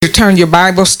turn your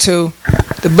Bibles to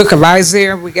the book of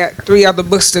Isaiah. We got two other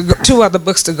books to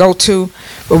go to,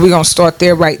 but we're going to start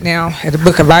there right now at the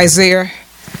book of Isaiah.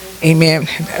 Amen.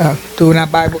 Doing our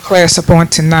Bible class up on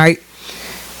tonight.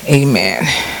 Amen.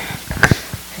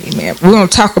 Amen. We're going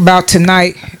to talk about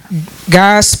tonight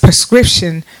God's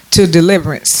prescription to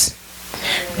deliverance.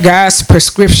 God's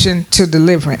prescription to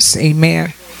deliverance.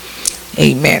 Amen.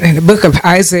 Amen. In the book of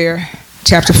Isaiah,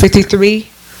 chapter 53.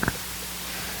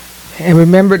 And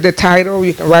remember the title.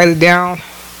 You can write it down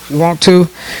if you want to.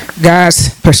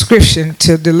 God's prescription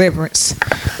to deliverance.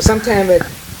 Sometimes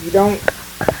you don't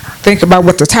think about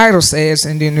what the title says,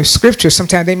 and in the scripture,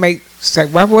 sometimes they may say,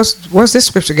 "Well, what's this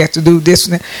scripture got to do with this?"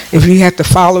 If you have to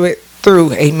follow it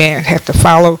through, amen. Have to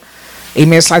follow,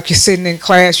 amen. It's like you're sitting in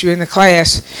class. You're in the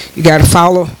class. You got to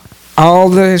follow all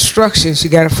the instructions. You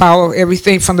got to follow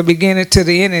everything from the beginning to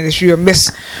the end. And if you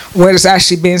miss what is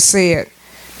actually being said,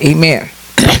 amen.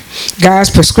 God's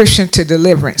prescription to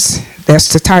deliverance. That's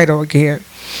the title again.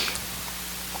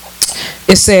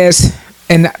 It says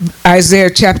in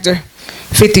Isaiah chapter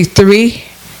 53,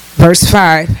 verse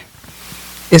 5,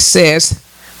 it says,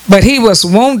 "But he was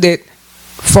wounded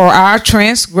for our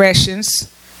transgressions,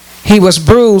 he was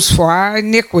bruised for our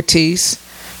iniquities.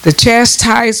 The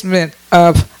chastisement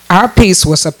of our peace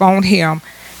was upon him,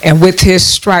 and with his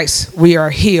stripes we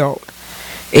are healed."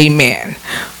 Amen.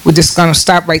 We're just going to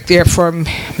stop right there for a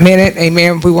minute.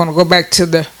 Amen. We want to go back to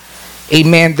the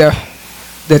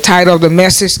title of the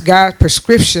message, God's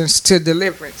prescriptions to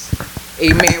deliverance.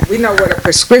 Amen. We know what a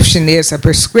prescription is. A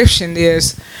prescription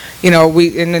is, we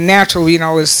in the natural,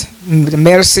 is the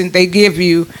medicine they give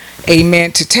you,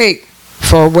 amen, to take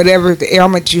for whatever the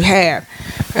ailment you have.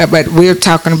 But we're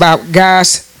talking about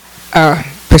God's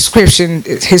prescription.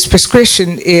 His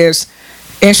prescription is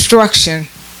instruction,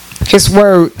 his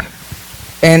word,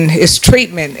 and his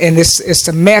treatment, and it's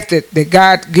the method that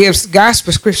God gives. God's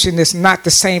prescription is not the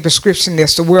same prescription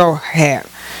as the world have.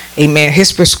 Amen.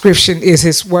 His prescription is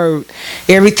his word.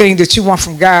 Everything that you want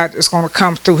from God is going to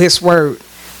come through his word.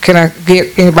 Can I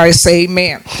get anybody to say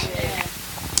amen? Yeah.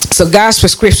 So God's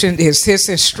prescription is his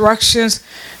instructions.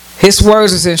 His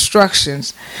words is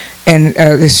instructions, and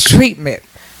his treatment.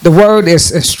 The word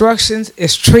is instructions,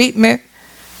 it's treatment,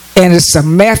 and it's a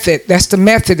method. That's the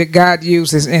method that God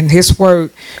uses in his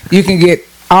word. You can get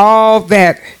all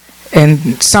that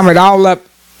and sum it all up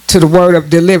to the word of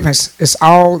deliverance. It's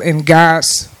all in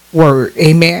God's word.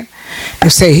 Amen.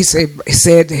 And he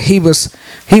said he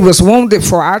was wounded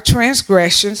for our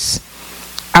transgressions.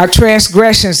 Our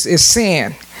transgressions is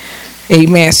sin.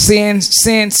 Amen. Sin,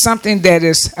 something that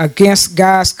is against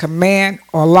God's command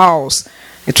or laws.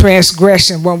 The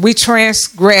transgression. When we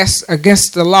transgress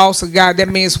against the laws of God, that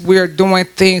means we're doing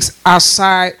things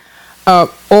outside that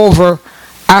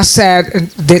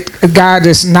God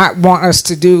does not want us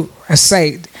to do or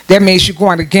say. That means you're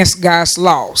going against God's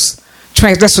laws.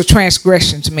 That's what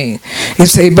transgressions mean. It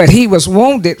say, "But he was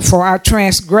wounded for our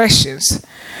transgressions,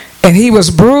 and he was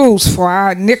bruised for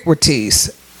our iniquities."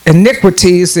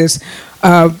 Iniquities is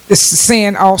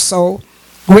sin also.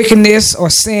 Wickedness or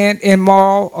sin,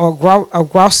 immoral or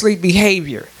grossly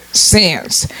behavior,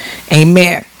 sins.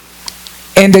 Amen.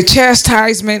 And the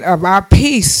chastisement of our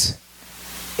peace,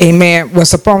 amen,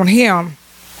 was upon him,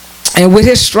 and with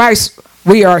his stripes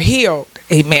we are healed.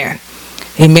 Amen.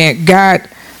 Amen. God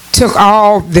took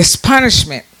all this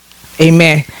punishment,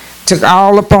 amen, took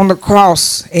all upon the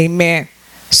cross, amen,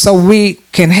 so we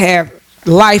can have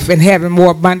life and have it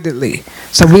more abundantly.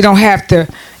 So we don't have to,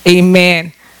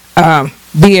 amen,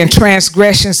 be in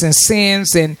transgressions and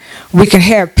sins, and we can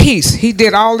have peace. He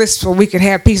did all this so we can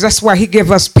have peace. That's why he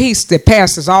give us peace that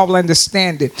passes all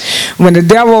understanding. When the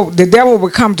devil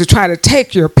would come to try to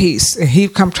take your peace, and he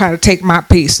come try to take my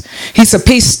peace. He's a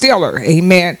peace stealer.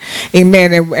 Amen.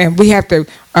 Amen. And we have to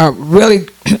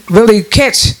really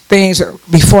catch things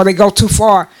before they go too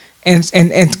far, and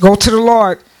go to the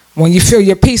Lord when you feel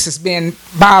your peace is being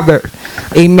bothered.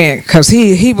 Amen. Because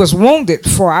he was wounded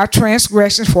for our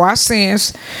transgressions, for our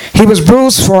sins. He was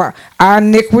bruised for our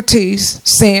iniquities,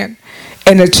 sin,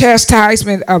 and the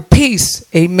chastisement of peace.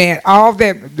 Amen. All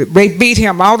that they beat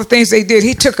him, all the things they did,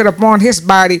 he took it upon his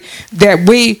body that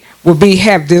we will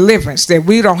have deliverance, that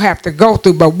we don't have to go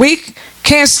through. But we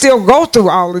can still go through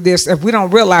all of this if we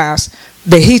don't realize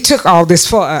that he took all this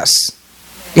for us.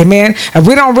 Amen. And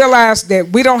we don't realize that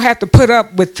we don't have to put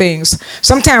up with things.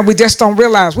 Sometimes we just don't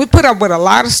realize we put up with a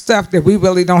lot of stuff that we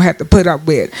really don't have to put up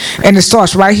with. And it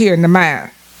starts right here in the mind.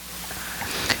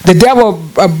 The devil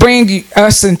bring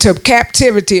us into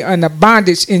captivity and the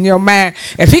bondage in your mind.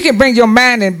 If he can bring your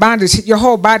mind in bondage, your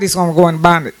whole body's going to go in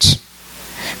bondage.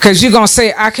 Because you're going to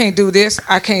say, I can't do this,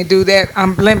 I can't do that,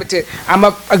 I'm limited, I'm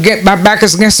up against, my back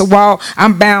is against the wall,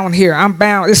 I'm bound here, I'm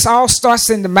bound. It all starts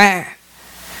in the mind.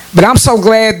 But I'm so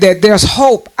glad that there's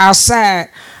hope outside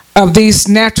of these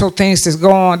natural things that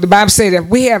go on. The Bible says that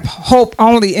we have hope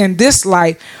only in this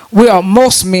life. We are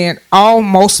all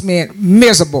most men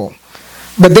miserable.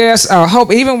 But there's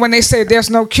hope. Even when they say there's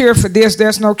no cure for this,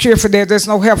 there's no cure for that, there's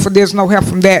no help for this, no help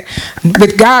from that.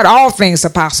 With God, all things are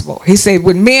possible. He said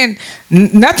with men,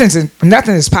 nothing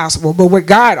is possible. But with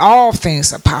God, all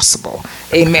things are possible.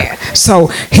 Amen. So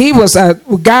he was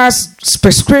God's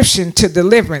prescription to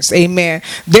deliverance. Amen.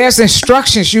 There's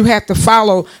instructions you have to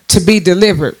follow to be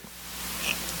delivered.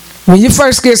 When you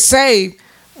first get saved,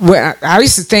 well, I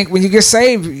used to think when you get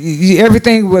saved,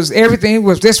 everything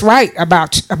was just right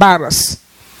about us.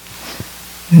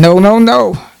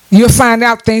 No. You'll find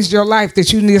out things in your life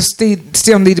that you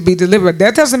still need to be delivered.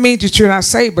 That doesn't mean that you're not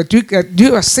saved, but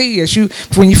you'll see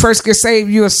when you first get saved,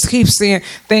 you'll keep seeing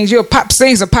things.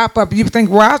 Things will pop up. You think,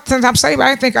 well, since I'm saved, I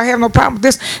didn't think I have no problem with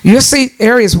this. You'll see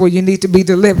areas where you need to be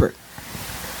delivered,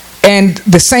 and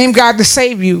the same God to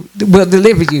save you will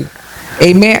deliver you.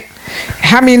 Amen.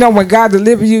 How many know when God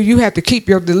delivers you, you have to keep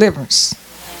your deliverance?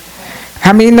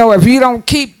 How many know if you don't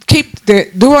keep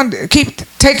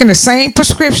taking the same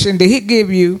prescription that he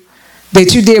give you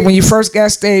that you did when you first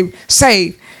got saved,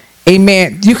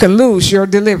 amen, you can lose your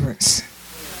deliverance.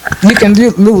 You can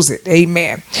lose it,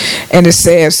 amen. And it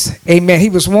says, amen, he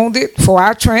was wounded for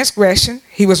our transgression,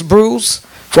 he was bruised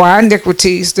for our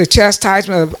iniquities, the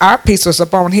chastisement of our peace was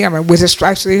upon him, and with his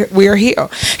stripes we are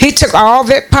healed. He took all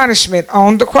that punishment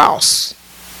on the cross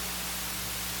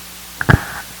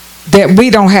that we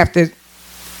don't have to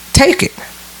take it.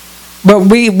 But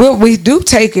we do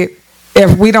take it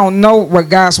if we don't know what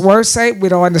God's word say, we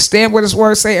don't understand what his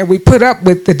word say, and we put up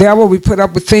with the devil, we put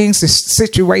up with things and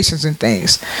situations and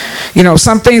things. You know,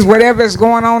 some things, whatever is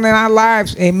going on in our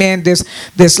lives, amen, this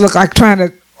look like trying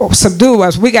to subdue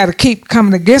us. We got to keep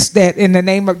coming against that in the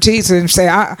name of Jesus and say,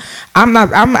 I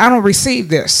don't receive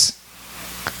this.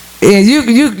 And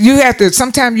you have to.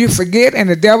 Sometimes you forget, and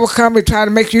the devil come and try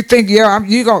to make you think, you're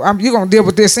gonna deal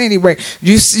with this anyway.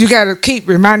 You got to keep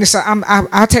reminding yourself.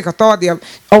 I'll take authority.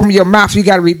 Open your mouth. You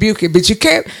got to rebuke it, but you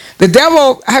can't. The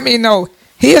devil. I mean, no,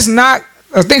 he is not.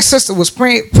 I think sister was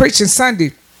preaching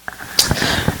Sunday.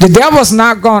 The devil's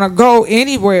not gonna go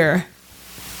anywhere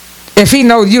if he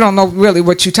knows you don't know really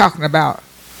what you're talking about,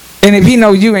 and if he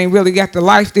know you ain't really got the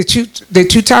life that you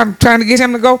trying to get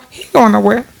him to go, he ain't going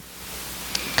nowhere.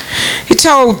 He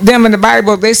told them in the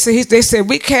Bible, they said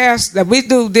we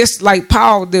do this like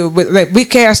Paul do, we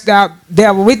cast out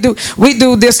devil. We do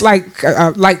this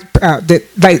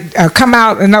come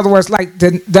out. In other words, like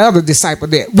the other disciple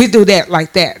did. We do that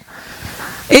like that.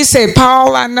 He said,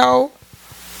 Paul, I know.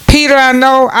 Peter, I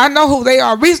know who they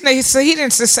are. Reason he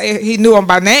didn't just say he knew them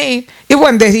by name. It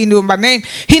wasn't that he knew them by name.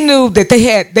 He knew that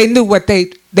they knew what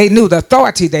they knew the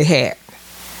authority they had.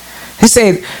 He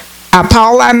said,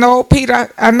 Paul, I know.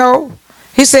 Peter, I know.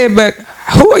 He said, but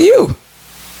who are you?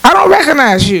 I don't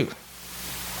recognize you.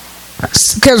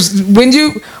 Because when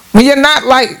you're not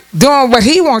like doing what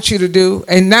he wants you to do,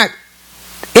 and not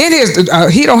in his,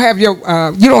 he don't have you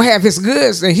don't have his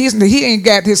goods, and he ain't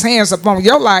got his hands upon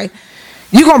your life.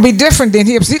 You're gonna be different than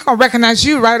him. So he's gonna recognize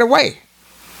you right away.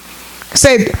 He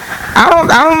said, I don't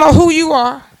know who you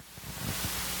are,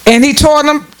 and he tore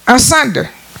them asunder.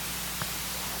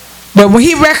 But when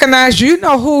he recognized you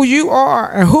know who you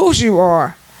are and whose you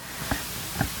are,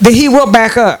 then he will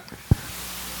back up.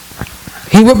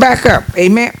 He will back up.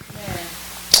 Amen.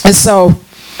 And so,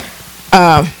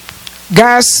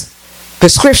 God's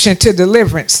prescription to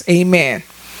deliverance. Amen.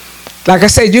 Like I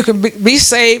said, you can be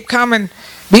saved, come and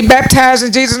be baptized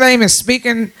in Jesus' name and speak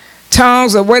in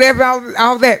tongues or whatever,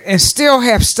 all that, and still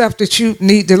have stuff that you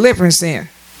need deliverance in.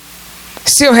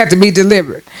 Still have to be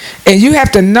delivered. And you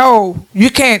have to know you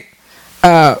can't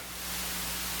act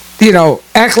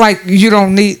like you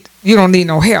don't need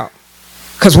no help,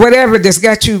 because whatever that's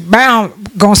got you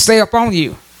bound gonna stay up on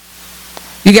you.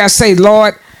 You gotta say,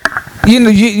 Lord,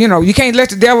 you can't let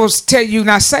the devil tell you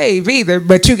not saved either,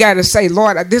 but you gotta say,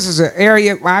 Lord, this is an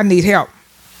area where I need help,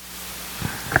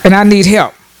 and I need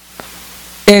help,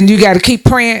 and you gotta keep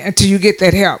praying until you get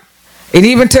that help, and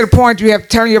even to the point you have to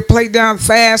turn your plate down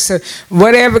fast or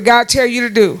whatever God tell you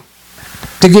to do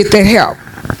to get that help.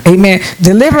 Amen.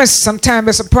 Deliverance sometimes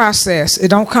it's a process. It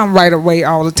don't come right away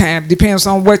all the time. Depends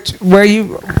on where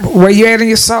you're at in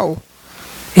your soul.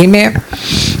 Amen.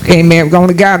 Amen.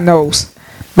 Only God knows.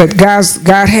 But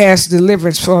God has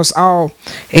deliverance for us all.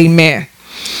 Amen.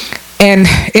 And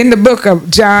in the book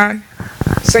of John,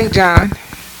 St. John,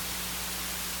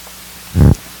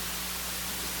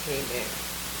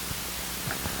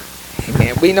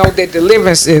 Amen. We know that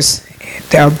deliverance is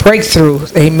a breakthrough.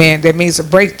 Amen. That means a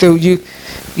breakthrough.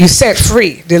 You set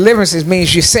free. Deliverance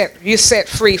means you set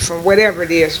free from whatever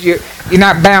it is. You're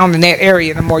not bound in that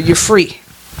area anymore. You're free.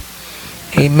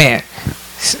 Amen.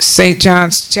 St.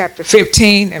 John's chapter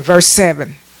 15 and verse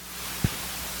 7.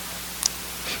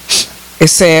 It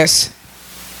says,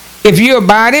 if you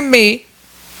abide in me,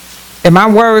 and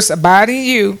my words abide in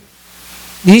you,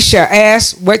 ye shall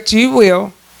ask what you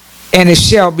will, and it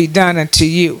shall be done unto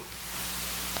you.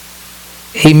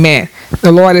 Amen.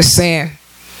 The Lord is saying,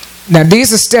 now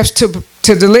these are steps to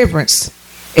deliverance.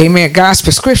 Amen. God's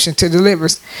prescription to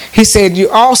deliverance. He said, you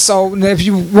also, if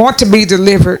you want to be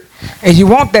delivered, and you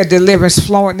want that deliverance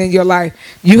flowing in your life,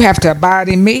 you have to abide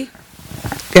in me,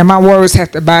 and my words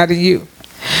have to abide in you.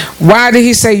 Why did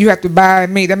he say you have to abide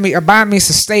in me? That means abide means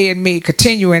to stay in me,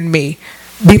 continue in me,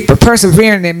 be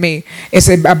persevering in me. It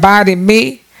said abide in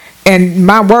me, and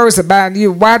my words abide in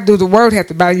you. Why do the word have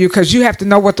to abide in you? Because you have to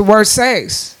know what the word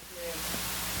says.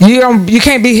 You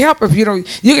can't be helped if you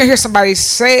don't. You can hear somebody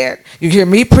say it. You hear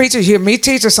me preach it, you hear me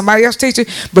teach it, somebody else teach it,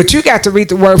 but you got to read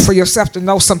the word for yourself to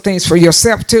know some things for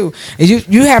yourself too. And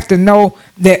you have to know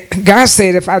that God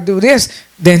said if I do this,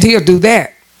 then he'll do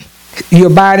that. You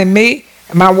abide in me,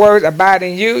 and my word abide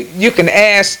in you. You can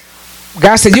ask,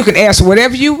 God said you can ask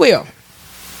whatever you will.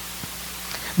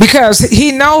 Because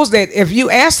he knows that if you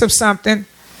ask him something,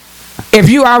 if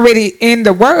you already in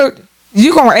the word,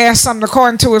 you're going to ask something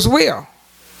according to his will.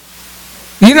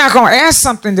 You're not going to ask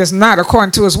something that's not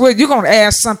according to his will. You're going to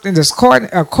ask something that's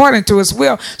according to his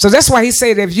will. So that's why he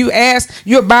said if you ask,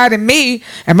 you abide in me,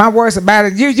 and my words abide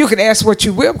in you, you can ask what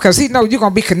you will, because he knows you're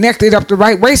going to be connected up the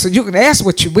right way, so you can ask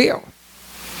what you will.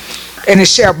 And it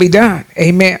shall be done.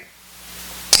 Amen.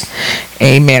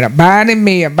 Amen. Abide in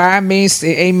me. Abide means,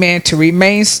 amen, to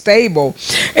remain stable.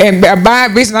 And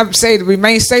abide, reason I say to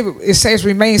remain stable, it says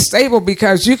remain stable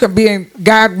because you can be in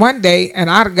God one day and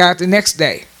out of God the next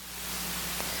day.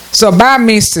 So abide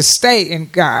means to stay in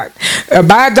God.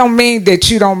 Abide don't mean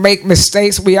that you don't make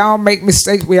mistakes. We all make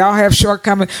mistakes. We all have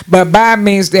shortcomings. But abide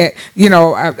means that,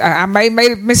 I may have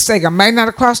made a mistake. I might not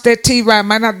have crossed that T right. I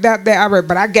might not have done that right.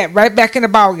 But I got right back in the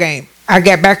ball game. I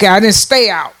got back in. I didn't stay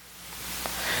out.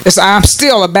 I'm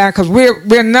still abide because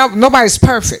nobody's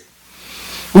perfect.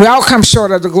 We all come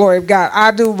short of the glory of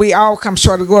God. We all come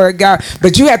short of the glory of God.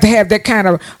 But you have to have that kind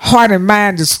of heart and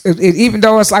mind. Even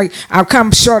though it's like I've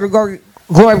come short of glory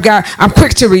of God, I'm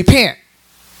quick to repent.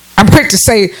 I'm quick to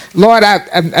say, Lord,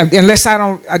 unless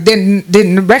I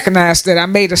didn't recognize that I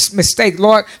made a mistake,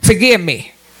 Lord, forgive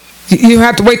me. You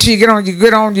have to wait till you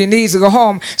get on your knees and go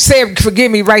home. Say, forgive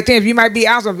me right there. If you might be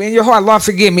out of in your heart, Lord,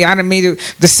 forgive me. I didn't mean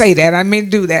to say that. I didn't mean to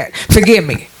do that. Forgive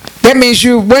me. That means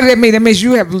what does that mean? That means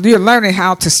you're learning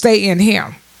how to stay in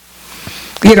Him.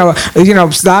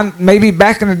 Maybe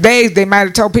back in the days they might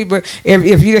have told people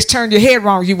if you just turned your head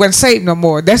wrong, you wasn't saved no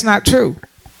more. That's not true.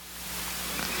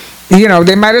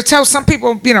 They might have told some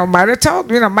people, might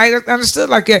have understood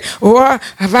like that. Or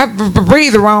have I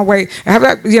breathed the wrong way?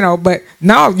 But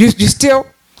no, you still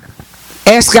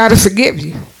ask God to forgive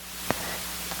you.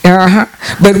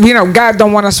 But God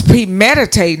don't want us to be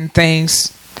meditating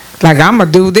things like I'm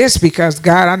gonna do this because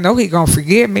God, I know He gonna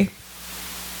forgive me.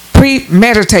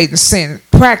 Premeditating sin,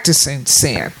 practicing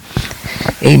sin.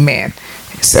 Amen.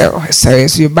 So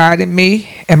as you abide in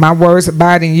me and my words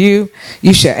abide in you,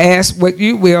 you shall ask what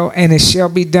you will and it shall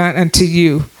be done unto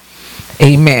you.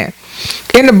 Amen.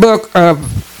 In the book of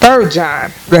 3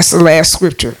 John, that's the last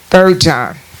scripture, 3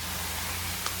 John.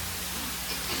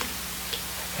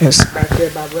 It's right there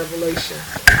by Revelation.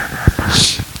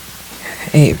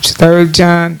 3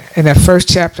 John in the first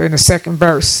chapter in the second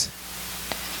verse.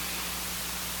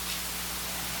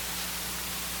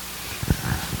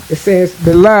 It says,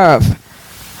 beloved.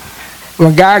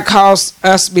 When God calls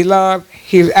us beloved,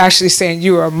 He's actually saying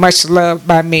you are much loved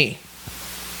by me.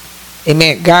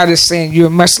 Amen. God is saying you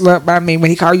are much loved by me. When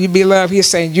He calls you beloved, He's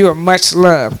saying you are much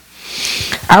loved.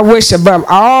 I wish above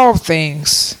all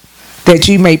things that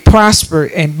you may prosper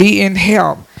and be in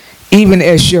health, even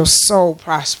as your soul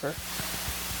prosper.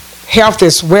 Health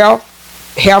is wealth.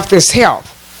 Health is health.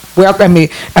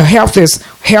 Health is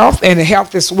health, and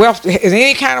health is wealth. In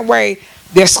any kind of way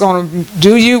that's going to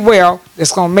do you well,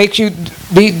 that's going to make you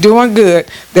be doing good,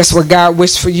 that's what God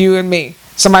wished for you and me.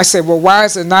 Somebody said, well, why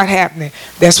is it not happening?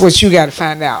 That's what you got to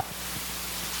find out.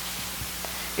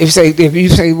 If you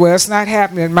say, well, it's not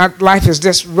happening, my life is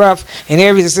just rough and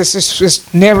everything is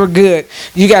just never good,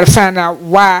 you got to find out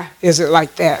why is it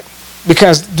like that.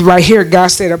 Because right here, God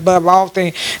said above all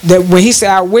things, that when He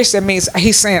said I wish, that means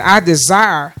He's saying I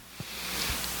desire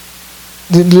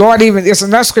the Lord even, it's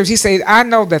another scripture, he said, I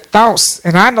know the thoughts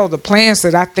and I know the plans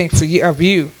that I think for you, of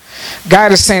you.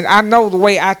 God is saying, I know the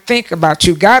way I think about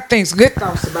you. God thinks good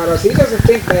thoughts about us. He doesn't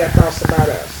think bad thoughts about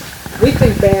us. We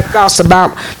think bad thoughts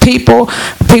about people.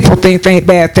 People think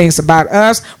bad things about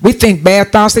us. We think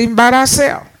bad thoughts even about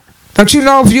ourselves. Don't you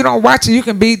know if you don't watch it, you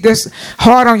can be this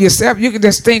hard on yourself. You can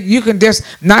just think, you can just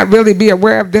not really be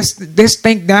aware of this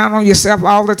think down on yourself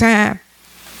all the time.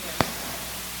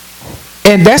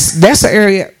 And that's an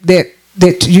area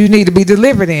that you need to be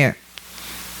delivered in.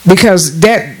 Because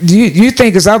that you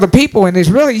think it's other people and it's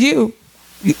really you.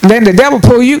 Letting the devil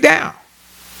pull you down.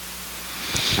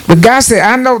 But God said,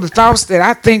 I know the thoughts that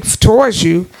I think towards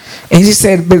you. And he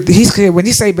said, when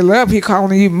he say beloved, he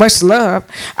calling you much love.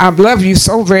 I love you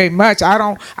so very much. I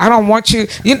don't want you.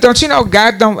 Don't you know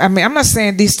God don't, I mean, I'm not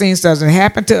saying these things doesn't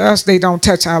happen to us. They don't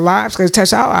touch our lives, because they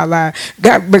touch our lives.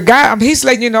 But God, he's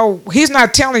letting you know, he's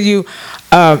not telling you,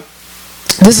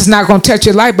 this is not going to touch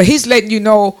your life, but he's letting you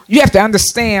know, you have to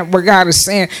understand what God is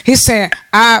saying. He's saying,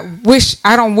 I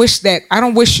don't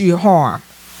wish you harm.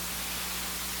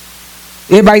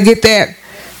 Everybody get that?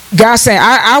 God saying,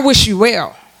 I wish you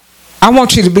well. I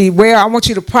want you to be well. I want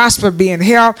you to prosper, be in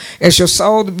health, as your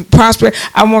soul to prosper.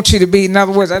 I want you to be, in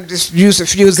other words, I just use a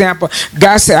few examples.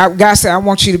 God said, I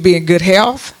want you to be in good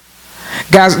health.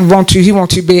 God wants you. He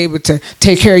wants you to be able to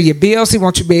take care of your bills. He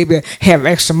wants you to be able to have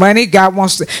extra money.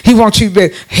 He wants you to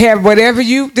have whatever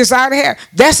you desire to have.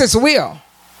 That's His will.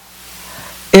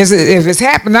 If it's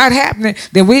not happening,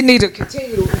 then we need to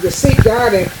continue to seek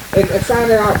God and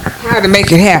find out how to make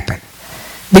it happen.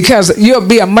 Because you'll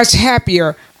be a much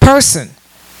happier person.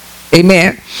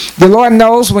 Amen. The Lord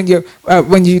knows when you're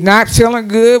not feeling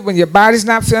good, when your body's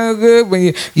not feeling good,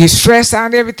 when you stress out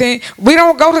and everything. We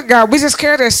don't go to God. We just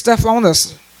carry that stuff on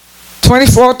us.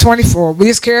 24/24. We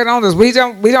just carry it on us. We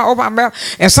don't open our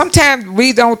mouth. And sometimes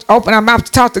we don't open our mouth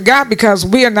to talk to God because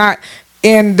we are not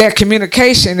in that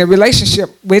communication and relationship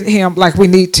with Him like we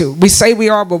need to. We say we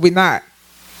are, but we're not.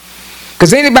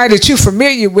 Because anybody that you're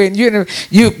familiar with,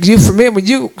 you familiar with,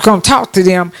 you're going to talk to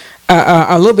them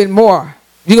a little bit more.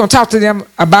 You're going to talk to them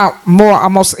about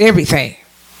almost everything.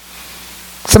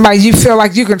 Somebody you feel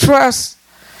like you can trust,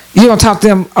 you're going to talk to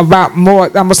them about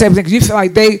almost everything. Because you feel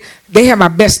like they have my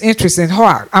best interest in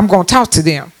heart. I'm going to talk to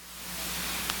them.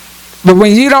 But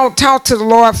when you don't talk to the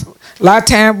Lord, a lot of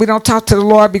times we don't talk to the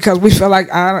Lord because we feel like,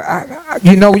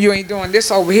 you ain't doing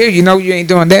this over here. You ain't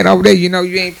doing that over there.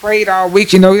 You ain't prayed all week.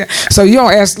 So you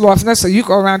don't ask the Lord for nothing. So you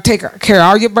go around and take care of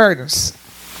all your burdens.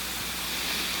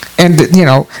 And,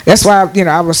 that's why,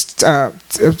 I was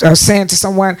saying to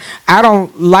someone, I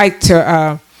don't like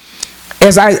to,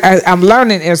 as I'm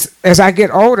learning as I get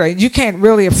older, you can't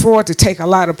really afford to take a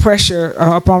lot of pressure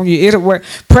upon you.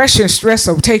 Pressure and stress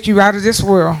will take you out of this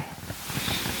world.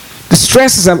 The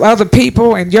stresses of other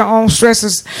people and your own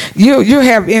stresses, you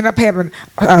end up having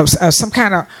some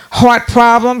kind of heart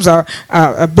problems or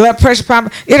a blood pressure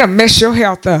problem. It'll mess your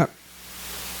health up.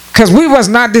 Because we was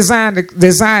not designed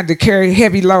to carry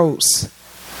heavy loads.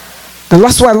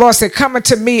 That's why the Lord said, come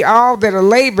unto me, all that are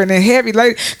laboring and heavy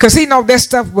laden. Because He knows that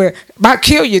stuff will about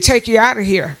kill you, take you out of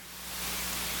here.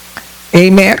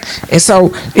 Amen. And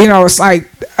so, it's like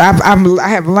I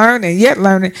have learned and yet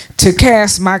learning to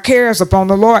cast my cares upon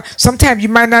the Lord. Sometimes you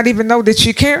might not even know that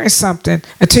you're carrying something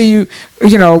until you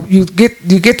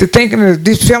get to thinking of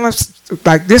these feelings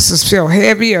like this is feel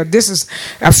heavy, or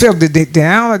I feel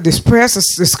down or depressed or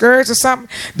discouraged or something.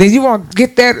 Then you want to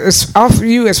get that off of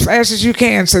you as fast as you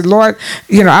can. Say, Lord,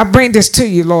 I bring this to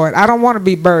you, Lord. I don't want to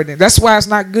be burdened. That's why it's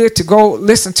not good to go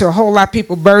listen to a whole lot of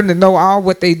people burdened and know all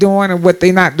what they doing and what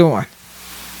they not doing.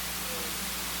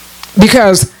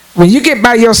 Because when you get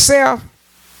by yourself,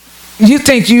 you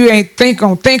think you ain't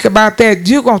gonna think about that.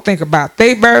 You're gonna think about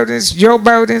their burdens, your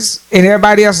burdens, and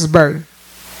everybody else's burden.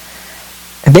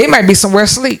 And they might be somewhere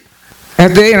asleep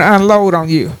after they unload on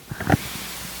you.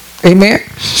 Amen.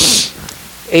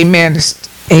 Amen.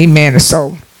 Amen.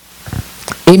 So,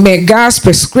 amen. God's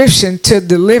prescription to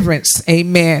deliverance.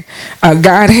 Amen.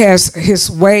 God has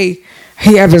His way.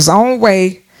 He has His own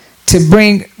way to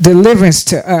bring deliverance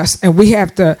to us, and we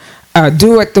have to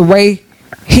do it the way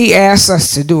He asks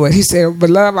us to do it. He said,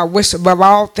 beloved, I wish above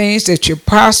all things that you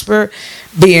prosper,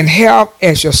 be in health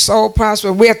as your soul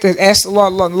prosper. We have to ask the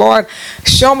Lord,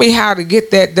 show me how to get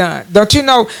that done. Don't you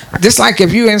know, just like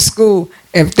if you're in school,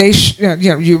 if they,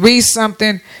 you read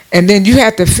something and then you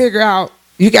have to figure out,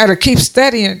 you got to keep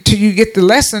studying till you get the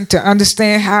lesson to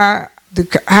understand how to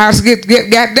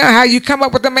get done, how you come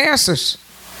up with them answers.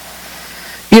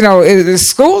 You know,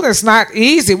 school is not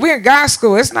easy. We're in God's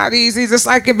school. It's not easy. It's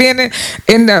like it being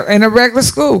in a regular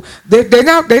school. They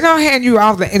don't hand you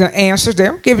all the answers. They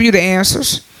don't give you the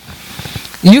answers.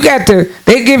 You got to.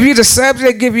 They give you the subject.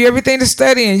 They give you everything to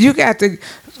study, and you got to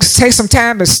take some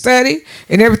time to study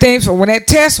and everything. So when that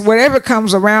test, whatever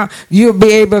comes around, you'll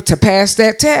be able to pass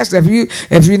that test.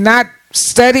 If you're not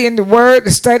studying the word,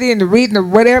 the studying, the reading, or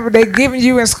whatever they're giving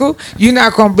you in school, you're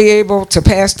not going to be able to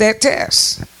pass that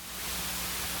test.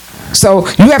 So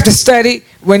you have to study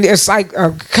when it's like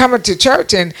coming to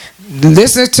church and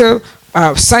listen to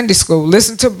Sunday school,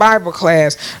 listen to Bible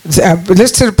class,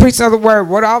 listen to the preaching of the word,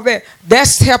 what all that.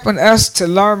 That's helping us to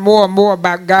learn more and more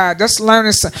about God. That's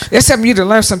helping you to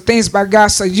learn some things about God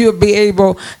so you'll be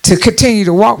able to continue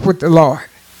to walk with the Lord.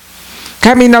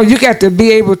 I mean, no, you got to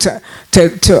be able to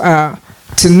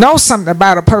know something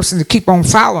about a person to keep on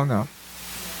following them.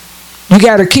 You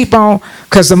got to keep on,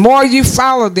 because the more you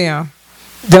follow them,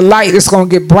 the light is going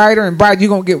to get brighter and brighter. You're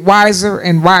going to get wiser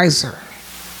and wiser.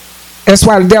 That's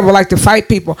why the devil like to fight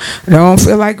people. They don't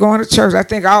feel like going to church. I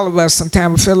think all of us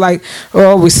sometimes feel like,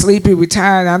 oh, we're sleepy, we're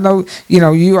tired. I know,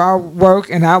 you all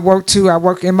work, and I work too. I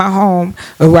work in my home.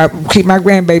 I keep my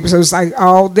grandbaby. So it's like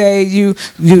all day you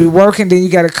work, and then you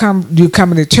got to come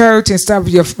to church and stuff.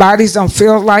 Your bodies don't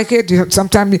feel like it.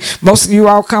 Sometimes most of you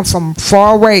all come from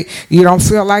far away. You don't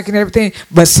feel like it and everything.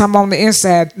 But some on the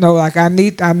inside know, like I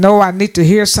know I need to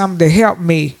hear something to help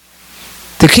me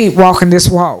to keep walking this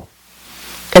walk.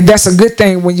 And that's a good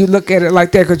thing when you look at it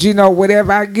like that, because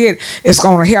whatever I get, it's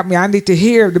going to help me. I need to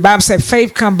hear. The Bible said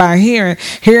faith come by hearing,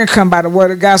 hearing come by the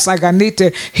word of God. It's like I need to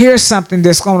hear something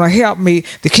that's going to help me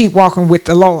to keep walking with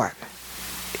the Lord.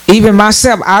 Even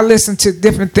myself, I listen to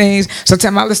different things.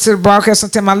 Sometimes I listen to the broadcast.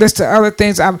 Sometimes I listen to other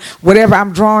things. Whatever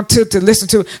I'm drawn to listen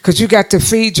to, because you got to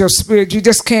feed your spirit. You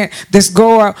just can't just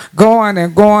go on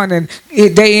and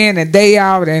day in and day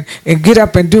out and get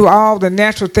up and do all the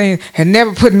natural things and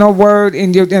never put no word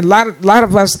in your. And a lot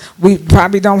of us, we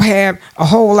probably don't have a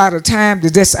whole lot of time to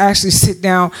just actually sit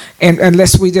down and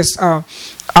unless we just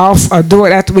do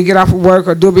it after we get off of work,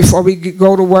 or do it before we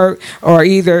go to work, or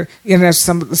either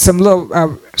some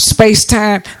little space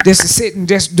time just to sit and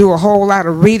just do a whole lot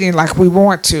of reading like we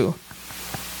want to.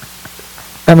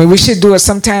 I mean, we should do it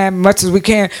sometime, much as we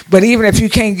can. But even if you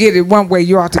can't get it one way,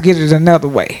 you ought to get it another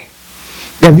way.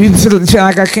 If you feel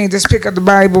like I can't just pick up the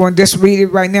Bible and just read it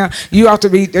right now, you ought to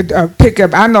be pick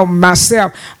up. I know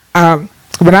myself,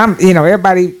 when I'm,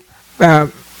 everybody.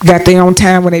 Got their own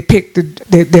time when they pick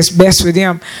that's best for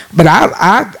them, but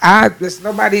there's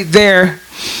nobody there,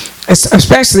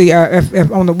 especially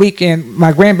if on the weekend.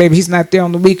 My grandbaby, he's not there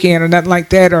on the weekend or nothing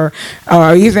like that, or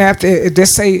even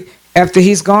after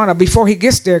he's gone or before he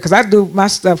gets there, because I do my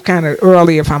stuff kind of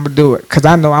early if I'm gonna do it, because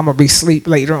I know I'm gonna be asleep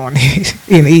later on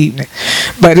in the evening.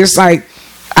 But it's like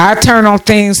I turn on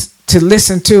things to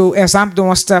listen to as I'm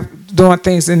doing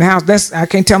things in the house. I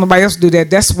can't tell nobody else to do that.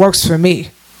 That works for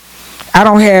me. I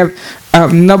don't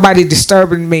have nobody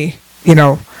disturbing me,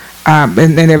 and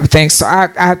everything. So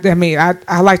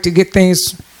I like to get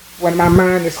things when my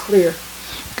mind is clear.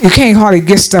 You can't hardly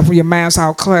get stuff when your mind's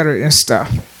all cluttered and stuff.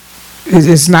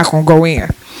 It's not going to go in.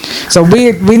 So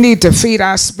we need to feed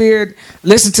our spirit,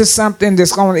 listen to something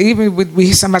that's going to, even we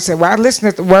hear somebody say, well, I listen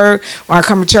to the word when I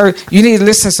come to church. You need to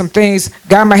listen to some things.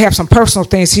 God might have some personal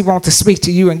things he wants to speak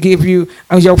to you and give you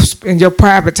in your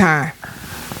private time.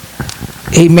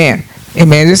 Amen.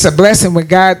 Amen. It's a blessing when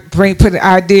God put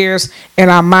ideas in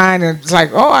our mind, and it's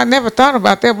like, oh, I never thought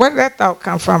about that. Where did that thought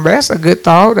come from? But that's a good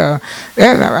thought.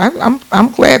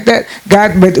 I'm glad that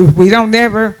God, but we don't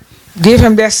never give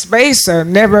him that space, or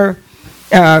never,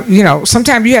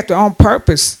 sometimes you have to on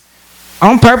purpose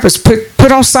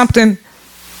put on something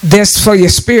that's for your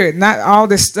spirit, not all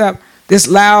this stuff, this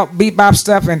loud bebop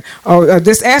stuff, and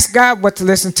just ask God what to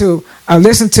listen to.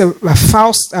 Listen to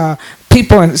false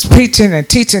people and preaching and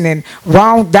teaching and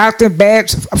wrong doctrine, bad,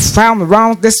 found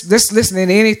wrong. This listening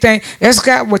to anything. Ask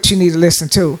God what you need to listen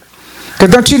to. Because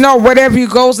don't you know whatever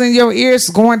goes in your ears is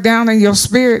going down in your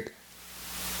spirit?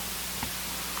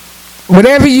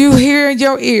 Whatever you hear in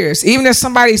your ears, even if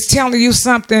somebody's telling you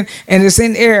something and it's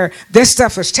in air, this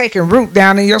stuff is taking root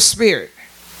down in your spirit.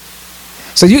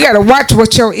 So you got to watch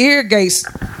what your ear gates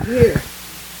hear.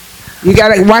 You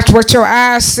got to watch what your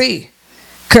eyes see.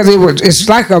 Because it's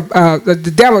like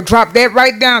the devil dropped that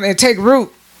right down and take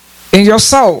root in your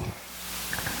soul.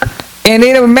 And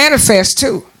it will manifest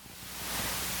too.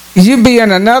 You be in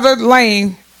another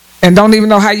lane and don't even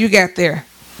know how you got there.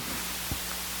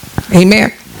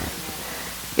 Amen.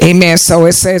 Amen. So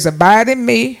it says, abide in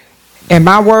me and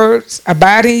my words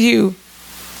abide in you,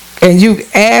 and you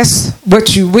ask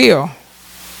what you will.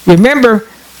 Remember,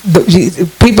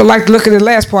 People like to look at the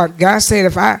last part. God said,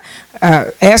 if I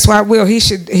ask what I will,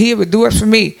 he would do it for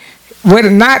me.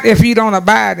 Whether not if you don't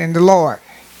abide in the Lord.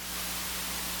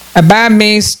 Abide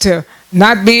means to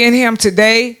not be in him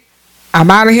today. I'm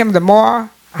out of him tomorrow.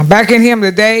 I'm back in him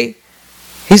today.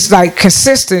 He's like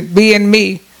consistent, be in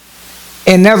me.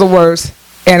 In other words,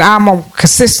 and I'm a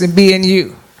consistent be in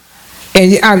you.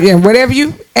 And whatever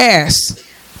you ask,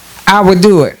 I would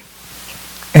do it.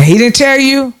 And he didn't tell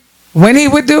you when he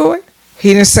would do it.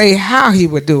 He didn't say how he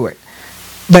would do it.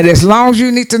 But as long as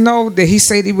you need to know that he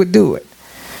said he would do it.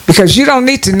 Because you don't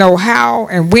need to know how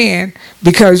and when,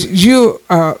 because you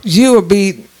will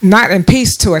be not in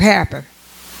peace till it happen.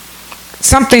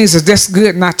 Some things are just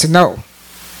good not to know.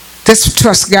 Just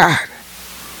trust God.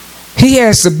 He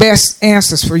has the best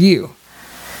answers for you.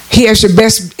 He has your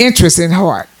best interest in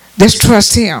heart. Just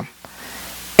trust him.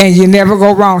 And you never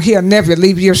go wrong. He'll never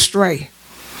leave you astray.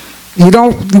 We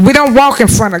don't walk in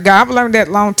front of God. I've learned that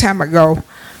a long time ago.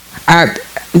 I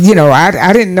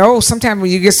didn't know. Sometimes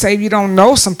when you get saved, you don't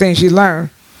know some things you learn.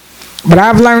 But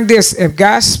I've learned this. If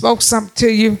God spoke something to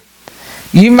you,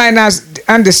 you might not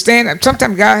understand it.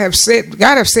 Sometimes God have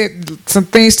said some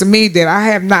things to me that I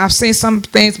have not. I've seen some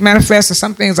things manifest and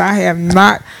some things I have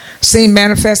not seen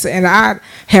manifested, and I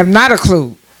have not a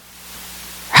clue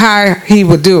how he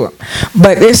would do it.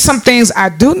 But there's some things I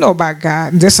do know about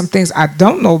God, and there's some things I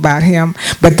don't know about him.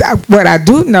 But what I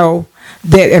do know,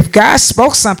 that if God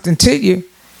spoke something to you,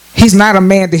 he's not a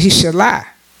man that he should lie.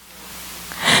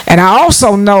 And I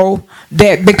also know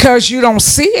that because you don't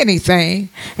see anything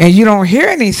and you don't hear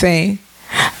anything,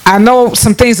 I know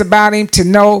some things about him to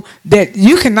know that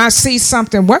you cannot see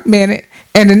something one minute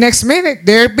and the next minute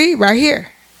there it be right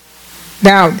here.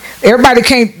 Now, everybody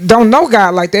don't know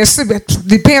God like that. It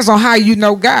depends on how you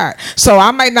know God. So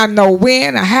I might not know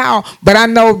when or how, but I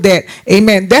know that,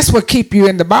 amen, that's what keep you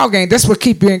in the ballgame. That's what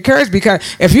keep you encouraged, because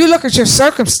if you look at your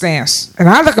circumstance, and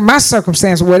I look at my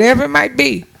circumstance, whatever it might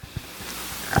be,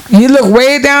 you look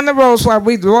way down the road. So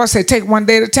the Lord say, take one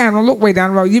day at a time. Don't look way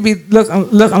down the road. You be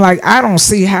looking like, I don't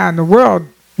see how in the world,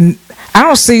 I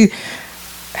don't see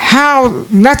how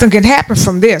nothing can happen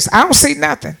from this. I don't see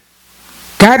nothing.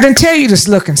 God didn't tell you to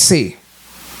look and see,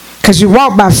 because you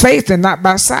walk by faith and not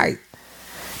by sight.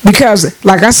 Because,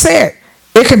 like I said,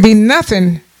 it could be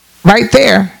nothing right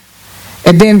there,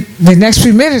 and then the next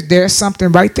few minutes there's something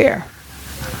right there.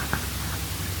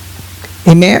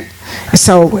 Amen. And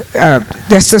so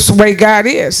that's just the way God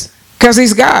is, because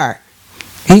he's God.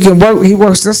 He can work. He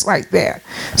works just like that.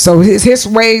 So his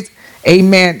ways,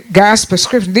 amen. God's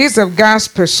prescription. These are God's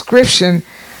prescription.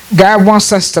 God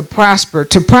wants us to prosper.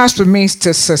 To prosper means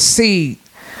to succeed.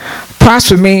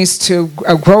 Prosper means to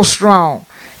grow strong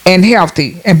and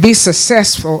healthy and be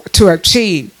successful, to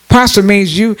achieve. Prosper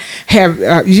means you have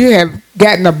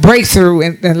gotten a breakthrough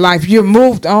in life. You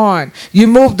moved on. You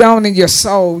moved on in your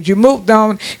soul. You moved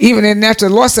on even in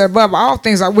natural. The Lord said, above all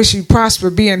things, I wish you prosper,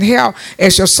 be in health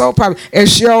as your soul prosper.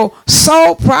 As your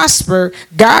soul prosper,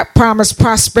 God promised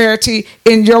prosperity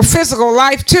in your physical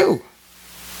life too.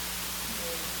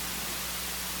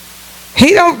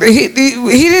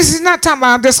 He's not talking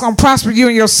about I'm just going to prosper you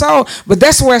in your soul, but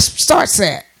that's where it starts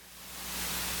at.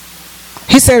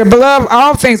 He said, beloved,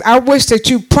 all things, I wish that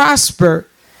you prosper,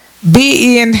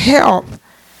 be in health,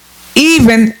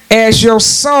 even as your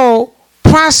soul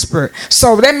prosper.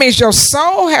 So that means your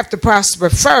soul have to prosper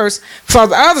first for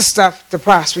the other stuff to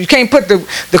prosper. You can't put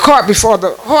the cart before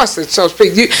the horse, so to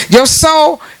speak. Your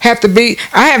soul have to be.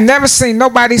 I have never seen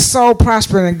nobody's soul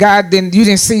prosper and God you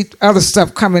didn't see other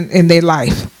stuff coming in their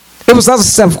life. It was other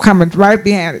stuff coming right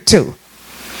behind it too.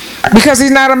 Because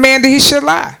he's not a man that he should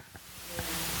lie.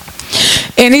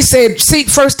 And he said, seek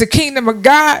first the kingdom of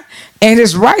God and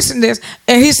his righteousness.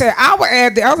 And he said, I will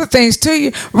add the other things to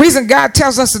you. Reason God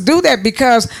tells us to do that,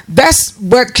 because that's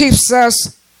what keeps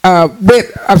us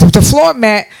with the floor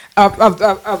mat of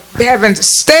having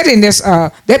steadiness.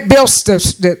 That builds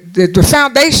the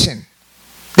foundation.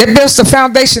 That builds the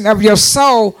foundation of your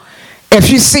soul if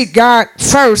you seek God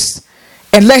first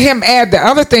and let him add the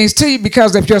other things to you.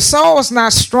 Because if your soul is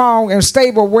not strong and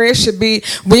stable where it should be,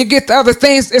 when you get the other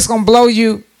things, it's going to blow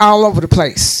you all over the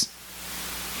place.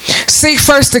 Seek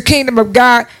first the kingdom of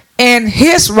God and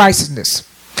his righteousness.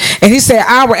 And he said,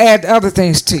 I will add the other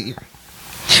things to you.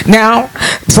 Now,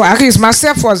 I can use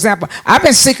myself for example. I've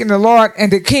been seeking the Lord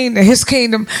and the kingdom, his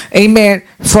kingdom, amen,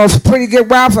 for a pretty good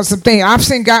while for some things. I've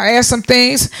seen God add some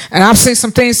things, and I've seen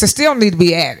some things that still need to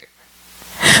be added.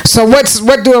 So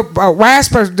what do a wise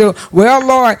person do? Well,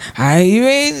 Lord, you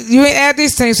ain't add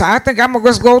these things, so I think I'm gonna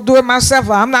just go do it myself.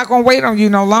 I'm not gonna wait on you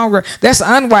no longer. That's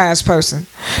an unwise person.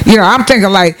 I'm thinking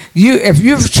like if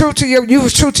you was true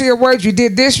to your words, you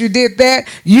did this, you did that.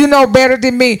 You know better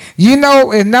than me. In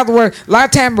other words, a lot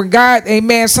of times when God,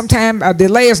 amen, sometimes a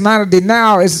delay is not a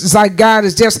denial. It's like God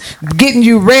is just getting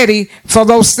you ready for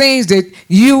those things that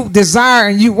you desire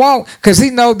and you want, because He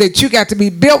knows that you got to be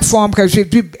built for Him. Because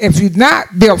if you're not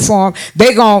built for Him,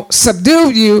 they gonna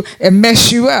subdue you and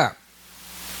mess you up,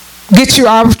 get you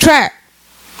off track.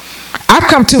 I've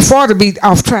come too far to be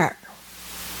off track.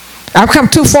 I've come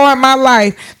too far in my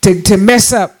life to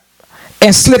mess up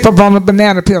and slip up on the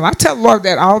banana peel. I tell the Lord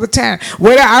that all the time.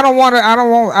 Whether I don't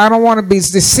want to be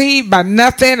deceived by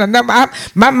nothing.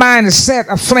 My mind is set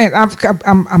a flint.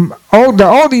 I'm old. The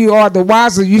older you are, the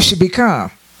wiser you should become.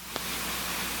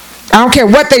 I don't care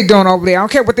what they doing over there. I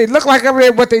don't care what they look like over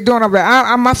there, what they doing over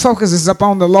there. My focus is up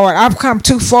on the Lord. I've come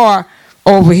too far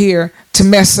over here to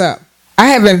mess up. I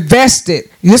have invested.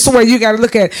 This is the way you got to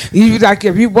look at it. Like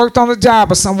if you worked on a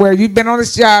job or somewhere, you've been on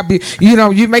this job,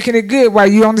 you're making it good while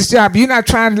you're on this job. You're not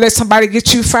trying to let somebody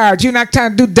get you fired. You're not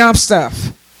trying to do dumb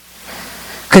stuff.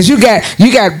 Because you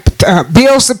got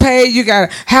bills to pay, you got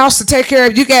a house to take care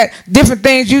of, you got different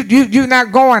things. You're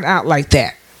not going out like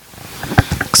that.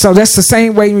 So that's the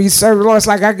same way when you serve the Lord. It's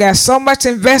like I got so much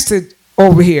invested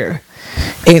over here.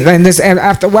 And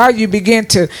after a while,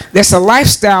 that's a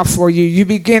lifestyle for you. You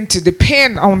begin to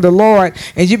depend on the Lord,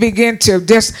 and you begin to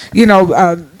just, you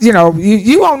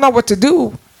won't know what to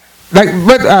do. Like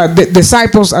what the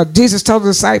disciples, Jesus told the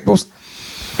disciples,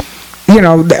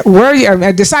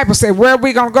 the disciples said, where are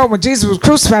we going to go? When Jesus was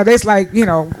crucified, they's like, we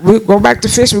go back to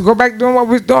fishing, we go back doing what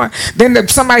we're doing. Then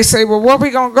somebody say, well, where are we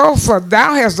going to go for?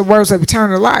 Thou hast the words of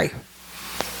eternal life.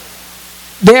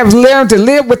 They have learned to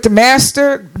live with the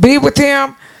Master, be with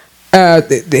Him.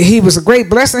 He was a great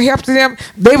blessing, help to them.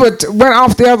 They went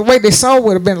off the other way. Their soul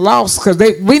would have been lost, because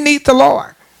we need the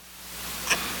Lord.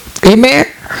 Amen.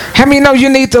 How many know you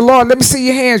need the Lord? Let me see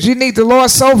your hands. You need the Lord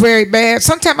so very bad.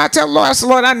 Sometimes I tell the Lord, I say,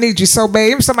 Lord, I need you so bad.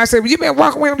 Even somebody say, well, you been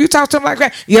walking with Him, you talk to Him like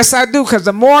that. Yes, I do, because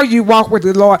the more you walk with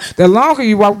the Lord, the longer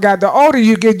you walk with God, the older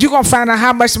you get, you're going to find out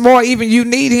how much more even you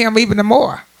need Him even the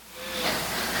more.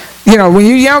 When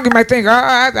you're young, you might think,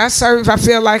 I serve if I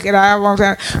feel like it. I won't.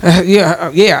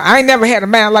 Yeah. I ain't never had a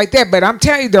man like that. But I'm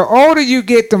telling you, the older you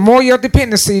get, the more your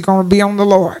dependency is going to be on the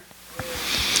Lord.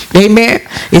 Amen.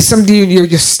 It's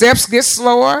your steps get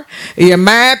slower. Your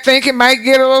mind thinking might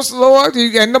get a little slower.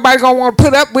 Nobody going to want to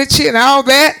put up with you and all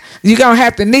that. You're going to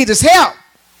have to need His help.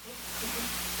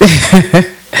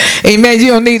 Amen. You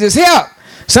don't need His help.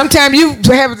 Sometimes you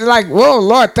have to like, whoa,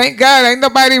 Lord, thank God ain't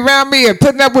nobody around me and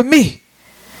putting up with me.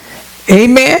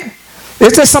 Amen.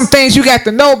 There's just some things you got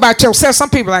to know about yourself. Some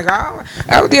people are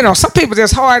like, some people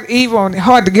just evil and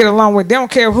hard to get along with. They don't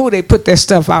care who they put that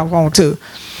stuff out on to.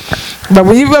 But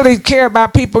when you really care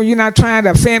about people, you're not trying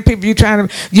to offend people. You don't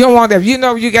want that.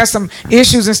 You got some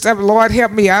issues and stuff. Lord,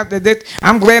 help me out.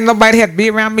 I'm glad nobody had to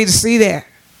be around me to see that.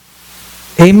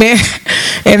 Amen.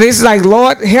 And it's like,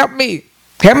 Lord, help me.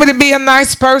 Help me to be a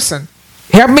nice person.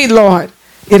 Help me, Lord.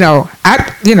 Not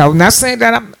saying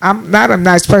that I'm not a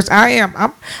nice person. I am.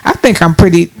 I think I'm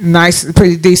pretty nice,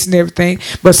 pretty decent, and everything.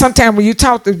 But sometimes when you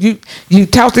talk to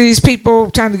these people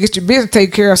trying to get your business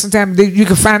taken care of, sometimes you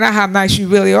can find out how nice you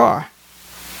really are,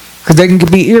 because they can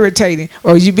be irritating.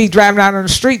 Or you be driving out on the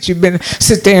street, you've been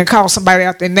sit there and call somebody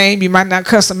out their name. You might not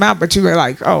cuss them out, but you were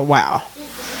like, oh wow.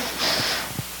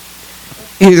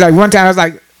 He's like, one time I was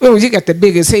like, oh, you got the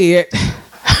biggest head.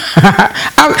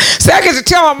 I get to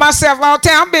tell myself all the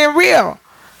time, I'm being real.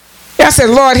 I said,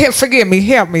 Lord, forgive me,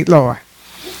 help me, Lord.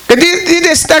 You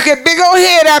just stuck a big old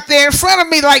head out there in front of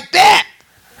me like that,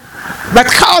 but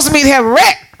caused me to have a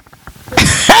wreck.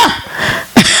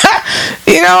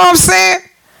 You know what I'm saying?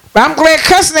 But I'm glad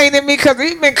cussing ain't in me, because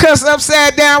he's been cussing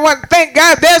upside down. Thank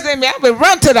God that's in me. I would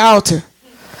run to the altar.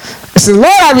 I said,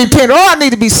 Lord, I repent. Oh, I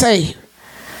need to be saved.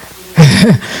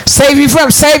 Save you from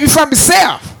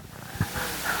yourself.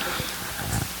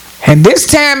 And this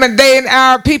time of day and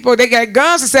hour, people, they got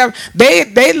guns and stuff.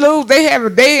 They lose. They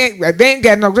ain't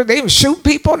got no. They even shoot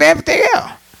people and everything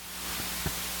else.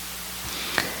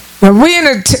 But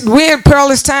we're in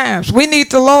perilous times. We need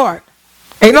the Lord.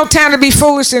 Ain't no time to be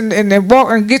foolish and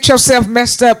walk and get yourself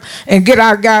messed up and get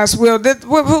out of God's will.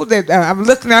 I'm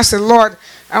looking. I said, Lord,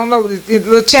 I don't know, the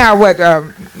little child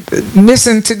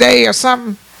missing today or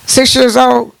something. 6 years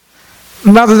old.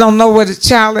 Mother don't know where the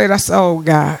child is. I said, oh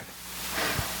God.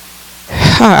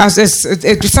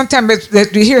 Sometimes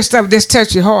you hear stuff that just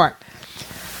touch your heart.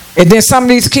 And then some of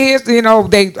these kids, you know,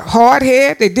 they hard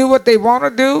head. They do what they want to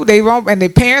do. They won't, and their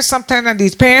parents, sometimes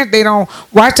these parents, they don't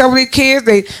watch over these kids.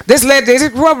 They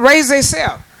just grow up, raise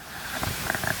themselves.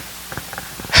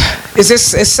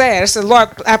 It's sad. It's the Lord.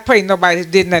 I pray nobody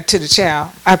did that to the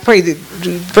child. I pray to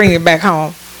bring it back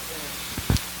home.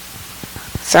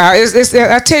 So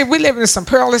I tell you, we live in some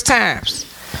perilous times.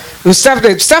 With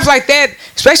stuff like that,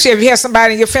 especially if you have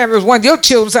somebody in your family who's one of your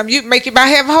children, something you make you about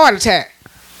have a heart attack.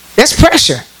 That's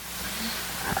pressure.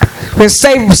 But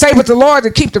stay with the Lord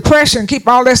to keep the pressure and keep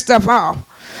all that stuff off.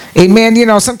 Amen. You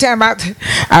know, sometimes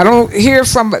I don't hear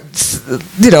from,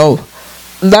 you know,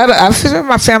 I feel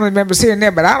my family members here and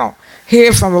there, but I don't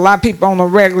hear from a lot of people on the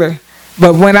regular.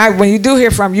 But when you do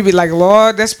hear from them, you be like,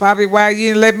 Lord, that's probably why you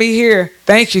didn't let me hear.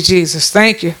 Thank you, Jesus.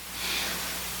 Thank you.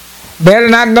 Better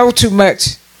not know too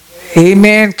much.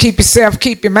 Amen. Keep yourself,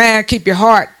 keep your mind, keep your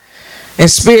heart and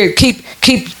spirit.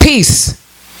 Keep peace.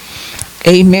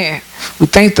 Amen. We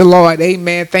thank the Lord.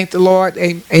 Amen. Thank the Lord.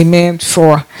 Amen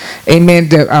for, amen,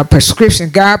 the prescription,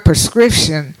 God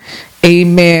prescription.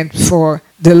 Amen, for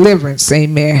deliverance.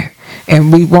 Amen.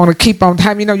 And we want to keep on,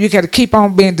 how you know you got to keep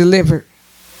on being delivered.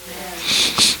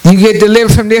 You get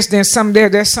delivered from this, then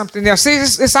there's something else. See,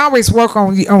 it's always work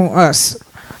on us.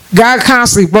 God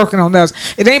constantly working on us.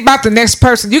 It ain't about the next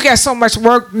person. You got so much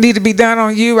work need to be done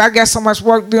on you. I got so much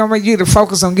work done on you to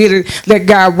focus on let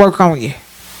God work on you.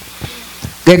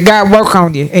 Let God work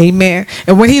on you. Amen.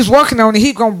 And when he's working on it,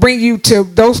 he's going to bring you to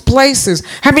those places.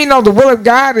 How many know the will of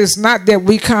God is not that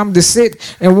we come to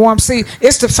sit and warm seat.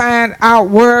 It's to find out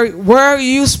where are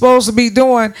you supposed to be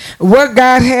doing, what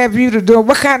God have you to do,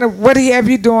 what he have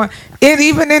you doing. And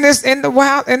even in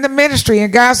the ministry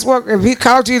and God's work, if he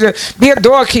called you to be a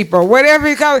doorkeeper, whatever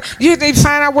he called you, need to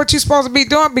find out what you're supposed to be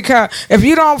doing, because if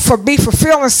you don't be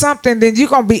fulfilling something, then you're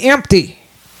going to be empty.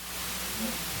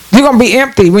 You're going to be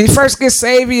empty. When you first get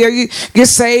saved, you get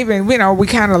saved, and, you know, we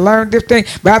kind of learn different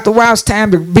things. But after a while, it's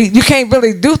time to be. You can't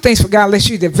really do things for God unless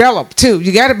you develop, too.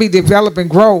 You got to be developed and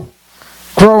grow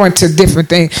into different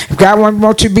things. If God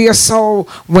wants you to be a soul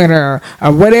winner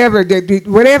or whatever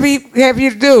he have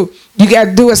you to do, you got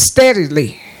to do it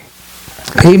steadily.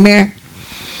 Amen.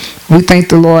 We thank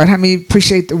the Lord. How many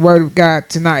appreciate the word of God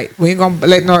tonight? We ain't going to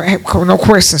let no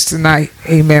questions tonight.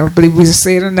 Amen. I believe we just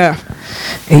said enough.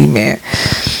 Amen.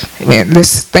 Amen.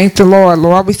 Let's thank the Lord.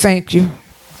 Lord, we thank you.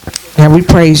 And we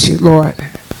praise you, Lord.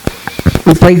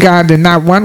 We pray, God, that not one